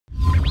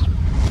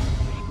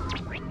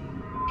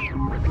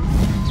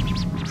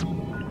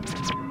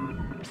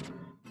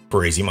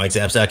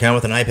CrazyMikesapps.com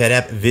with an iPad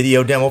app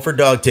video demo for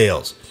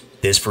Dogtails.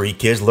 This free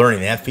kids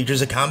learning app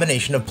features a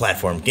combination of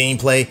platform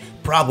gameplay,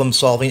 problem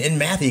solving, and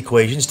math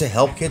equations to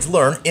help kids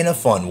learn in a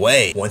fun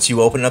way. Once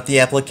you open up the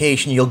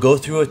application, you'll go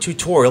through a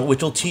tutorial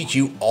which will teach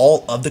you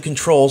all of the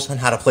controls on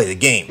how to play the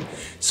game.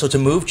 So to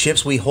move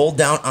chips, we hold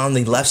down on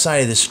the left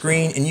side of the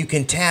screen and you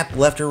can tap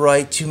left or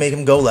right to make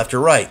them go left or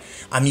right.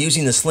 I'm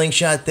using the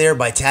slingshot there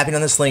by tapping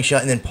on the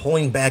slingshot and then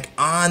pulling back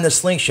on the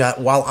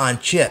slingshot while on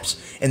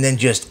chips, and then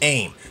just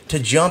aim. To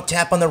jump,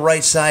 tap on the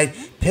right side,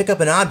 pick up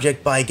an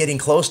object by getting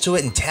close to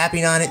it and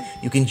tapping on it.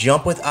 You can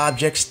jump with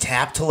objects,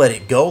 tap to let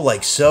it go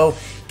like so,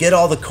 get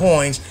all the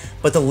coins,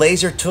 but the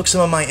laser took some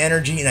of my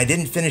energy and I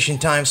didn't finish in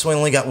time, so I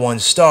only got 1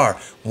 star.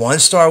 1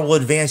 star will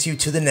advance you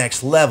to the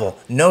next level.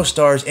 No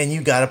stars and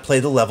you gotta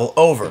play the level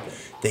over.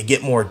 They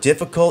get more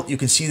difficult. You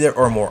can see there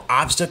are more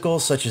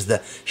obstacles, such as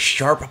the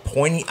sharp,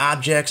 pointy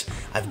objects.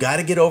 I've got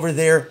to get over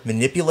there,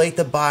 manipulate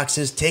the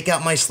boxes, take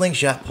out my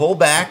slingshot, pull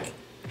back,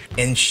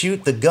 and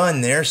shoot the gun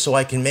there so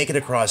I can make it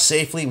across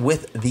safely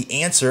with the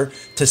answer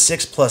to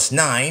 6 plus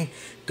 9.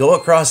 Go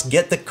across,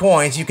 get the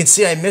coins. You can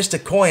see I missed a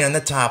coin on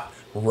the top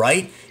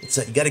right.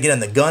 You got to get on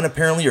the gun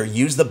apparently, or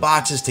use the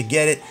boxes to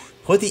get it.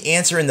 Put the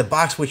answer in the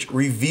box, which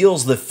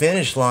reveals the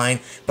finish line,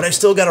 but I've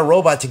still got a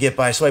robot to get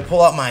by, so I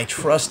pull out my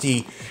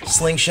trusty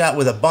slingshot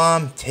with a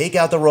bomb, take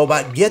out the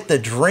robot, get the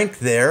drink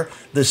there,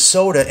 the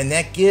soda, and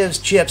that gives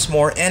Chips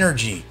more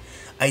energy.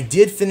 I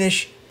did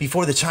finish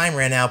before the time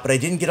ran out, but I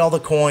didn't get all the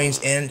coins,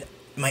 and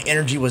my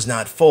energy was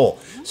not full.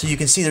 So you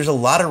can see there's a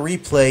lot of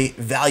replay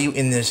value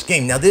in this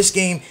game. Now, this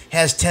game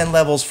has 10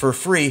 levels for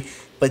free,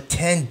 but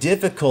 10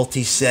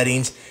 difficulty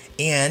settings,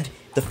 and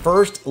the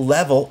first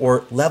level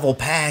or level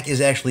pack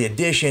is actually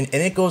addition,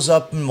 and it goes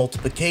up in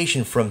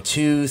multiplication from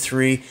 2,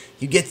 3.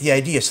 You get the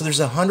idea. So there's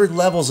 100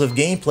 levels of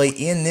gameplay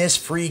in this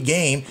free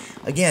game.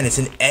 Again, it's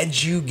an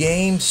edu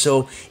game,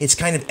 so it's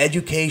kind of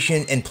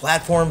education and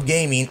platform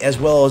gaming, as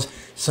well as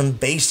some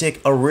basic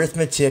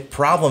arithmetic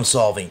problem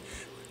solving.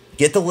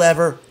 Get the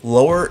lever,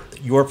 lower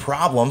your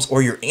problems,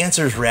 or your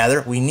answers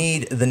rather. We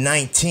need the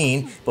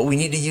 19, but we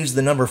need to use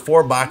the number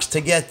 4 box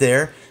to get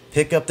there.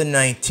 Pick up the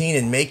 19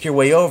 and make your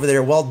way over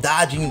there while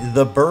dodging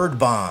the bird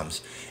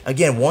bombs.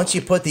 Again, once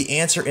you put the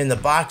answer in the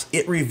box,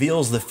 it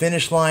reveals the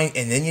finish line,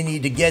 and then you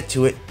need to get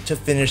to it to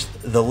finish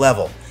the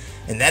level.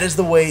 And that is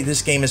the way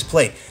this game is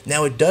played.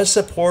 Now, it does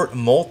support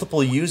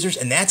multiple users,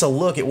 and that's a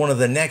look at one of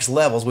the next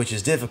levels, which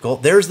is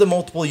difficult. There's the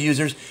multiple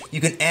users.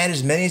 You can add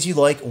as many as you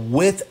like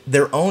with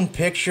their own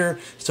picture,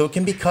 so it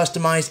can be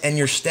customized, and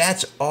your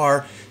stats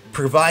are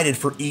provided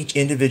for each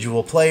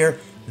individual player.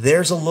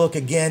 There's a look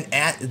again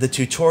at the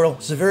tutorial.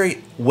 It's a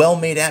very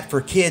well-made app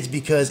for kids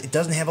because it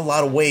doesn't have a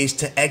lot of ways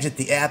to exit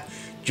the app,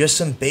 just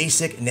some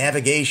basic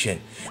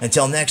navigation.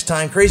 Until next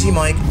time, Crazy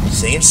Mike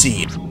saying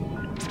see you.